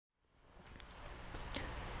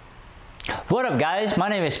What up guys, my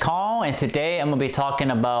name is Kong and today I'm going to be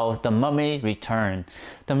talking about The Mummy Return.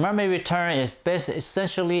 The Mummy Return is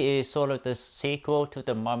essentially is sort of the sequel to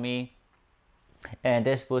The Mummy, and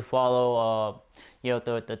this would follow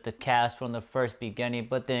the cast from the first beginning,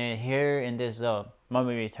 but then here in this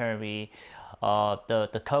Mummy Return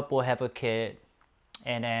the couple have a kid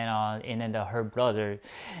and then her brother,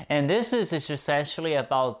 and this is essentially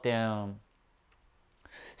about them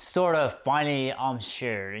sort of finding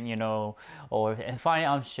Amshir, or finding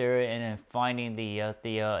Amshir and then finding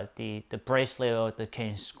the bracelet of the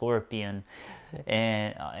King Scorpion,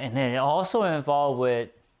 and then also involved with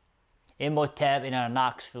Imhotep and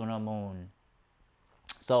Anck on the moon.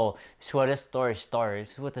 So it's where this story starts.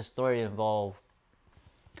 It's what the story involved.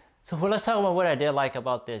 So let's talk about what I did like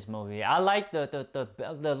about this movie. I like the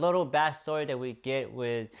little backstory that we get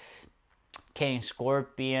with King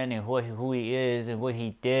Scorpion and who he is and what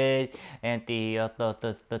he did, and the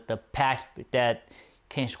pact that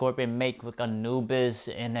King Scorpion made with Anubis,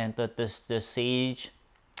 and then the siege.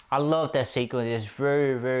 I love that sequence. It's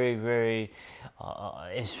very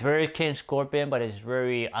it's very King Scorpion, but it's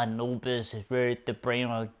very Anubis. It's very the brain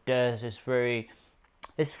of death. It's really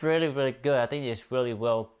good. I think it's really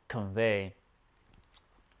well conveyed.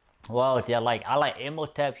 Well, yeah, I like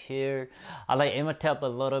Imhotep here. I like Imhotep a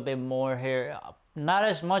little bit more here. Not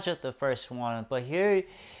as much as the first one, but here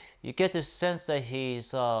you get the sense that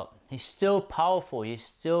he's still powerful. He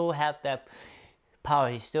still have that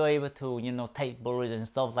power. He's still able to take bullets and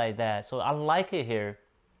stuff like that. So I like it here.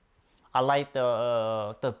 I like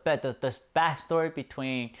the backstory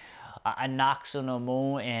between Anck on the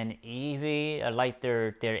moon and Evie. I like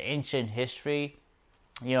their ancient history.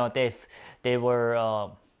 They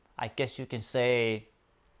were. I guess you can say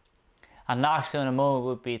Anck on the moon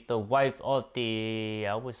would be the wife of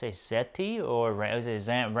I would say Seti, or is it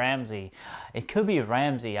Ramsey? It could be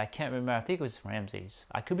Ramsey. I can't remember. I think it was Ramses.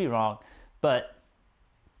 I could be wrong, but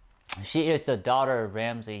she is the daughter of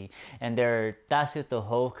Ramsey, and that's just the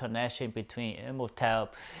whole connection between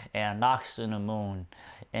Imhotep and Anck on the moon,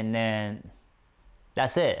 and then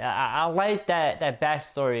that's it. I like that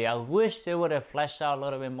backstory. I wish they would have fleshed out a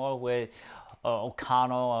little bit more with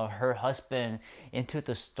O'Connell or her husband into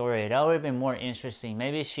the story. That would have been more interesting.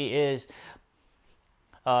 Maybe she is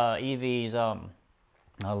Evie's a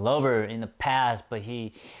lover in the past, but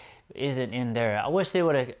he isn't in there. I wish they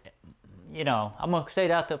would have, I'm gonna say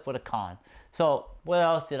that for the con. So what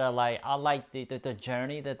else did I like? I like the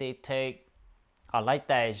journey that they take. I like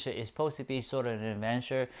that it's supposed to be sort of an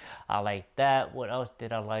adventure. I like that. What else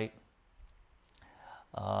did I like?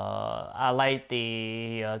 I like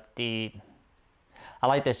I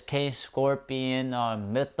like this King Scorpion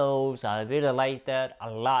mythos. I really like that a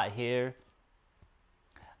lot here.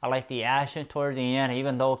 I like the action towards the end,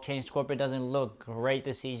 even though King Scorpion doesn't look great, the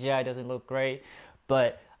CGI doesn't look great,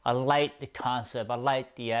 but I like the concept. I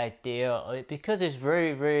like the idea, because it's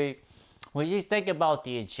very, when you think about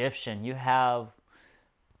the Egyptian, you have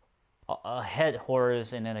a head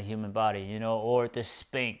horse and then a human body, or the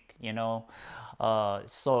Sphinx,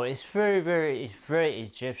 so it's very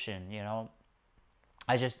Egyptian,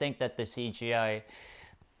 I just think that the CGI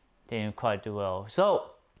didn't quite do well. So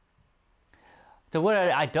what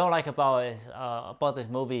I don't like about this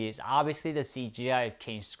movie is obviously the CGI of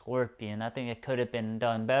King Scorpion. I think it could have been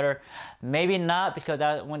done better. Maybe not, because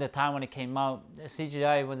when it came out, the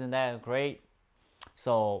CGI wasn't that great.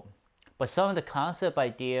 So, but some of the concept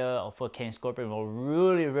idea for King Scorpion were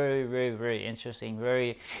really very interesting,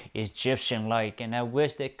 very Egyptian-like, and I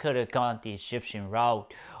wish they could have gone the Egyptian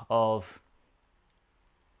route of.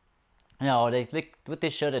 What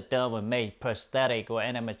they should have done was made prosthetic or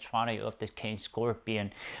animatronic of the King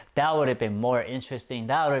Scorpion. That would have been more interesting.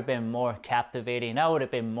 That would have been more captivating. That would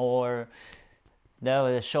have been more. That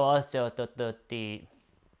would show us the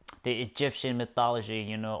Egyptian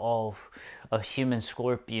mythology, of a human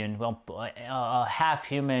scorpion, half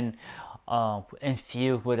human,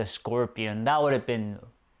 infused with a scorpion. That would have been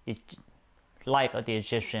like the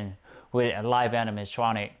Egyptian with a live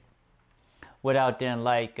animatronic. Without then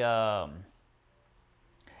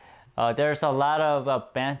there's a lot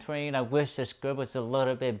of bantering. I wish the script was a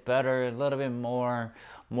little bit better, a little bit more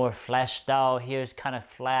fleshed out. Here it's kind of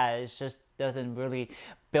flat. It just doesn't really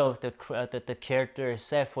build the character,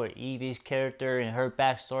 except for Evie's character and her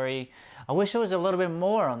backstory. I wish there was a little bit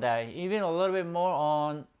more on that, even a little bit more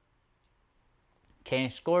on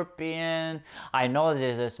King Scorpion. I know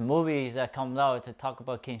there's movies that come out to talk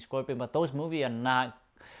about King Scorpion, but those movies are not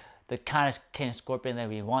the kind of King Scorpion that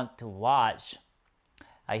we want to watch.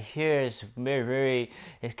 I hear it's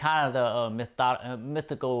it's kind of the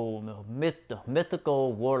mythical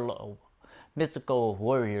warlord, mystical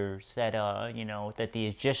warriors that you know, that the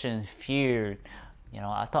Egyptians feared. You know,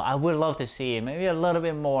 I thought I would love to see it, maybe a little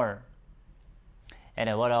bit more. And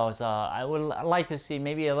then what else? I would like to see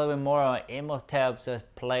maybe a little bit more Imhotep's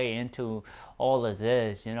play into all of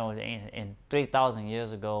this, you know, in 3,000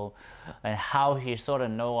 years ago, and how he sort of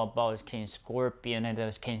know about King Scorpion and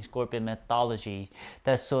there's King Scorpion mythology,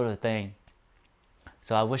 that sort of thing.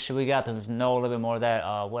 So I wish we got to know a little bit more of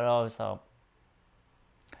that. What else?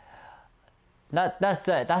 That's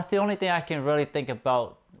it. That's the only thing I can really think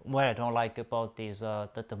about what I don't like about these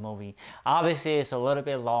the movie. Obviously, it's a little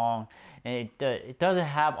bit long, and it doesn't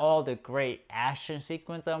have all the great action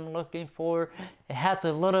sequence I'm looking for. It has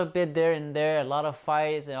a little bit there and there, a lot of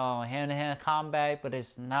fights, hand-to-hand combat, but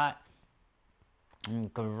it's not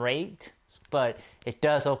great. But it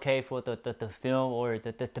does okay for the film or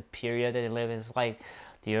the period that it live. It's like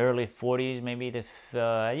the early 40s, maybe the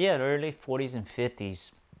early 40s and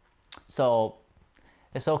 50s. So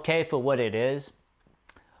it's okay for what it is.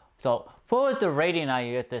 So for the rating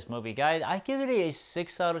I give this movie, guys, I give it a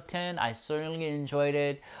 6 out of 10. I certainly enjoyed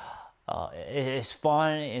it. It's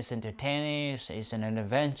fun, it's entertaining, it's an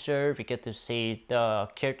adventure. We get to see the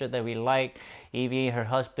character that we like, Evie, her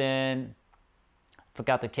husband.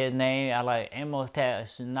 Forgot the kid's name. I like Imhotep,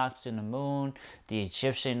 knocks in the moon, the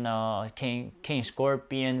Egyptian King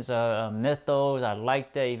Scorpion's mythos. I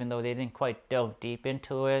liked it, even though they didn't quite delve deep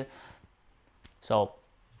into it. So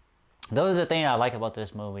those are the things I like about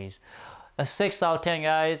this movies. A 6 out of 10,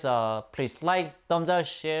 guys. Please like, thumbs up,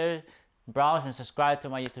 share, browse, and subscribe to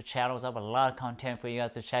my YouTube channels. I have a lot of content for you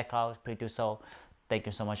guys to check out. Please do so. Thank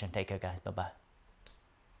you so much and take care, guys. Bye bye.